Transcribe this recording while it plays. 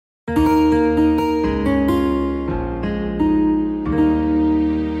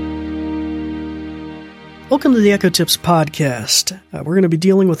Welcome to the Echo Tips podcast. We're going to be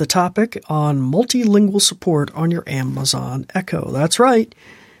dealing with a topic on multilingual support on your Amazon Echo. That's right.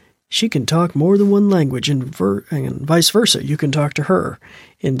 She can talk more than one language and vice versa. You can talk to her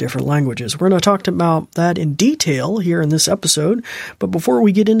in different languages. We're going to talk about that in detail here in this episode. But before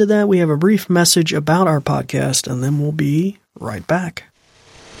we get into that, we have a brief message about our podcast, and then we'll be right back.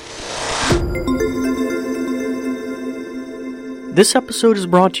 This episode is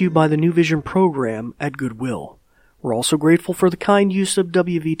brought to you by the New Vision program at Goodwill. We're also grateful for the kind use of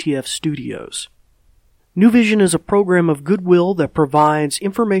WVTF Studios. New Vision is a program of Goodwill that provides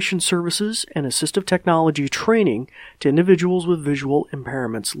information services and assistive technology training to individuals with visual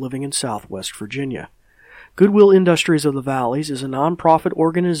impairments living in Southwest Virginia. Goodwill Industries of the Valleys is a nonprofit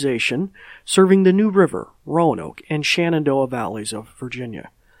organization serving the New River, Roanoke, and Shenandoah Valleys of Virginia.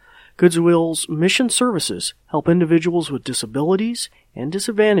 Goodwill's mission services help individuals with disabilities and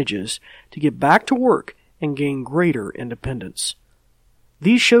disadvantages to get back to work and gain greater independence.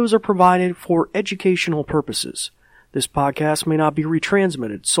 These shows are provided for educational purposes. This podcast may not be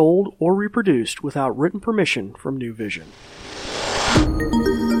retransmitted, sold, or reproduced without written permission from New Vision.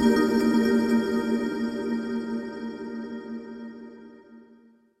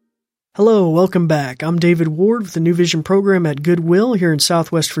 Hello, welcome back. I'm David Ward with the New Vision program at Goodwill here in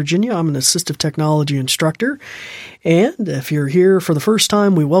Southwest Virginia. I'm an assistive technology instructor. And if you're here for the first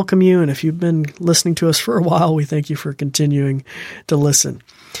time, we welcome you. And if you've been listening to us for a while, we thank you for continuing to listen.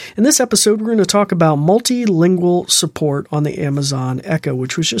 In this episode, we're going to talk about multilingual support on the Amazon Echo,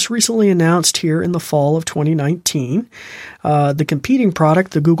 which was just recently announced here in the fall of 2019. The competing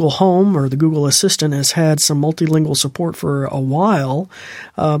product, the Google Home or the Google Assistant, has had some multilingual support for a while,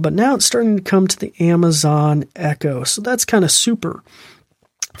 but now it's starting to come to the Amazon Echo. So that's kind of super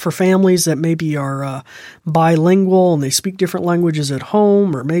for families that maybe are bilingual and they speak different languages at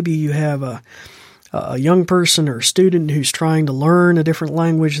home, or maybe you have a young person or a student who's trying to learn a different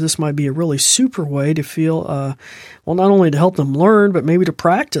language. This might be a really super way to feel, not only to help them learn, but maybe to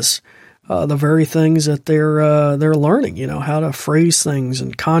practice the very things that they're learning, how to phrase things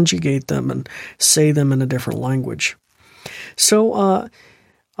and conjugate them and say them in a different language. So,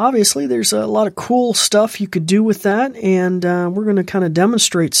 obviously, there's a lot of cool stuff you could do with that, and we're going to kind of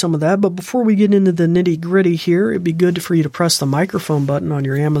demonstrate some of that. But before we get into the nitty-gritty here, it'd be good for you to press the microphone button on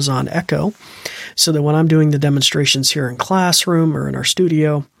your Amazon Echo so that when I'm doing the demonstrations here in classroom or in our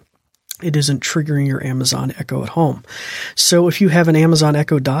studio, it isn't triggering your Amazon Echo at home. So if you have an Amazon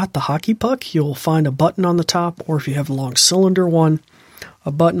Echo Dot, the hockey puck, you'll find a button on the top, or if you have a long cylinder one,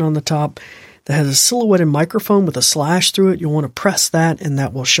 a button on the top that has a silhouetted microphone with a slash through it. You'll want to press that, and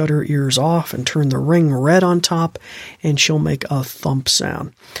that will shut her ears off and turn the ring red on top, and she'll make a thump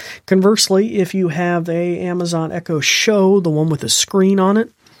sound. Conversely, if you have a Amazon Echo Show, the one with a screen on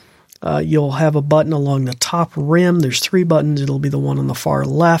it, you'll have a button along the top rim. There's 3 buttons. It'll be the one on the far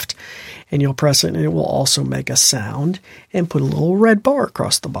left, and you'll press it, and it will also make a sound and put a little red bar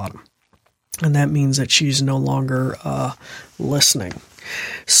across the bottom. And that means that she's no longer listening.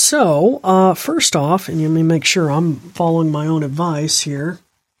 So, first off, and let me make sure I'm following my own advice here,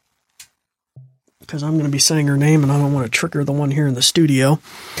 because I'm going to be saying her name and I don't want to trigger the one here in the studio.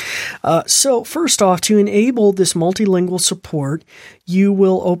 So first off, to enable this multilingual support, you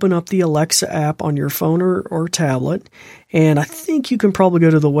will open up the Alexa app on your phone or tablet. And I think you can probably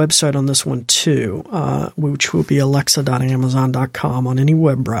go to the website on this one too, which will be alexa.amazon.com on any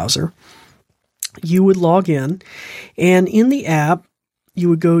web browser. You would log in, and in the app, you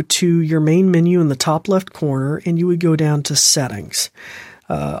would go to your main menu in the top left corner, and you would go down to Settings.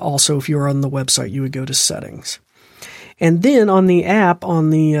 Also, if you're on the website, you would go to Settings. And then on the app,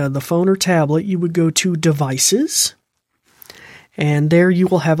 on the phone or tablet, you would go to Devices. And there you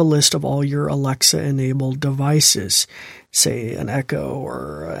will have a list of all your Alexa-enabled devices, say an Echo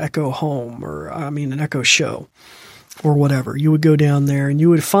or Echo Home or, an Echo Show or whatever. You would go down there and you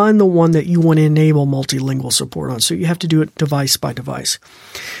would find the one that you want to enable multilingual support on. So you have to do it device by device.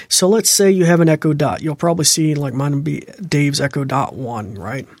 So let's say you have an Echo Dot. You'll probably see, like mine would be Dave's Echo Dot 1,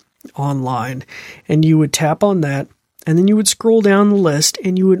 right? Online. And you would tap on that, and then you would scroll down the list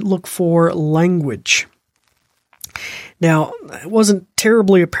and you would look for language. Now, it wasn't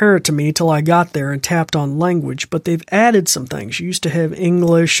terribly apparent to me till I got there and tapped on language, but they've added some things. You used to have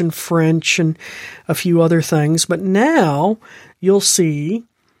English and French and a few other things, but now you'll see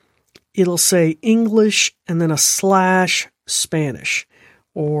it'll say English and then a slash Spanish,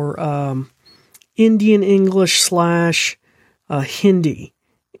 or Indian English slash Hindi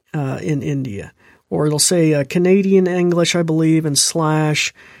in India, or it'll say Canadian English, I believe, and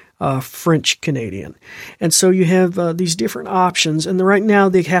slash French Canadian. And so you have these different options, and right now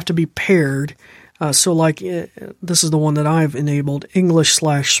they have to be paired So like this is the one that I've enabled,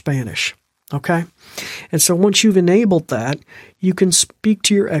 English/Spanish. Okay? And so once you've enabled that, you can speak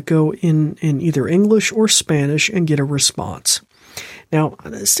to your Echo in either English or Spanish and get a response. Now,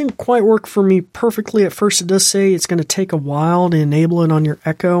 this didn't quite work for me perfectly. At first, it does say it's going to take a while to enable it on your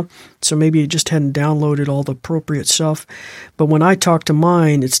Echo, so maybe it just hadn't downloaded all the appropriate stuff. But when I talk to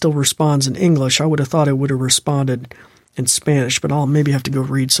mine, it still responds in English. I would have thought it would have responded in Spanish, but I'll maybe have to go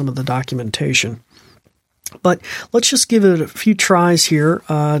read some of the documentation. But let's just give it a few tries here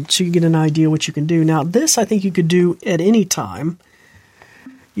so you get an idea what you can do. Now, this I think you could do at any time.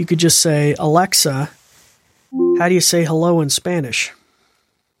 You could just say, Alexa, how do you say hello in Spanish?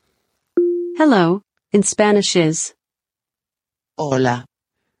 Hello, in Spanish is Hola.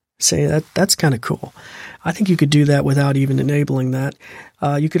 Say that's kind of cool. I think you could do that without even enabling that.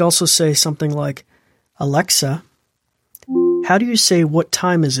 You could also say something like, Alexa, how do you say what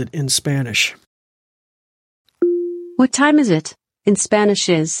time is it in Spanish? What time is it? In Spanish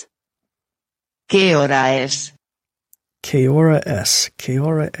is ¿Qué hora es? ¿Qué hora es? ¿Qué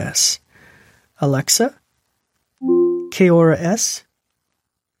hora es? Alexa, ¿qué hora es?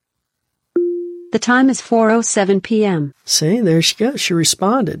 The time is 4:07 p.m. See, there she goes. She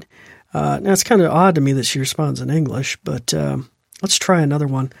responded. Now, it's kind of odd to me that she responds in English, but let's try another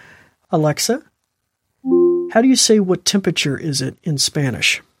one. Alexa, how do you say what temperature is it in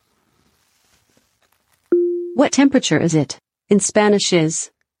Spanish? What temperature is it? In Spanish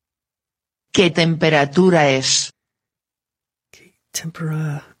is ¿Qué temperatura es? ¿Qué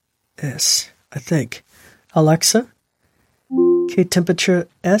temperatura es? I think. Alexa, ¿qué temperatura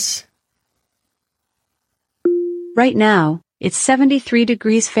es? Right now, it's 73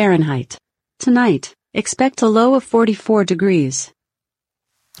 degrees Fahrenheit. Tonight, expect a low of 44 degrees.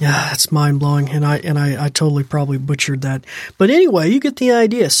 Yeah, that's mind-blowing, and I totally probably butchered that. But anyway, you get the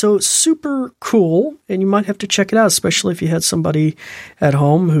idea. So super cool, and you might have to check it out, especially if you had somebody at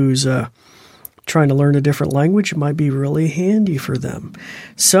home who's trying to learn a different language. It might be really handy for them.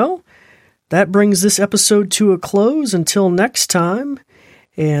 So that brings this episode to a close. Until next time,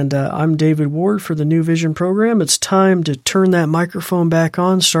 and I'm David Ward for the New Vision program. It's time to turn that microphone back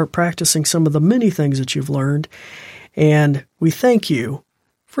on, start practicing some of the many things that you've learned, and we thank you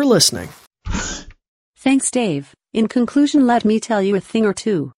for listening. Thanks, Dave. In conclusion, let me tell you a thing or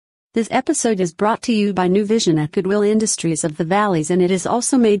two. This episode is brought to you by New Vision at Goodwill Industries of the Valleys, and it is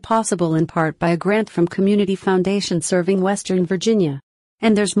also made possible in part by a grant from Community Foundation serving Western Virginia.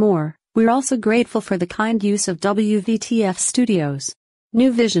 And there's more. We're also grateful for the kind use of WVTF Studios.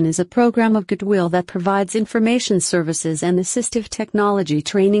 New Vision is a program of Goodwill that provides information services and assistive technology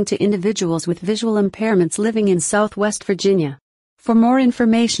training to individuals with visual impairments living in Southwest Virginia. For more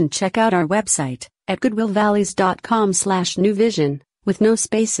information, check out our website at goodwillvalleys.com/newvision, with no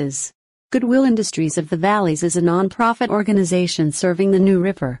spaces. Goodwill Industries of the Valleys is a nonprofit organization serving the New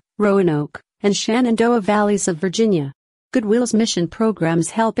River, Roanoke, and Shenandoah Valleys of Virginia. Goodwill's mission programs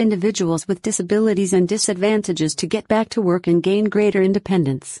help individuals with disabilities and disadvantages to get back to work and gain greater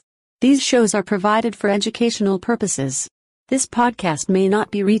independence. These shows are provided for educational purposes. This podcast may not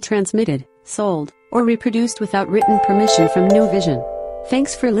be retransmitted, sold, or reproduced without written permission from New Vision.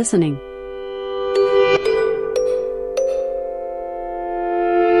 Thanks for listening.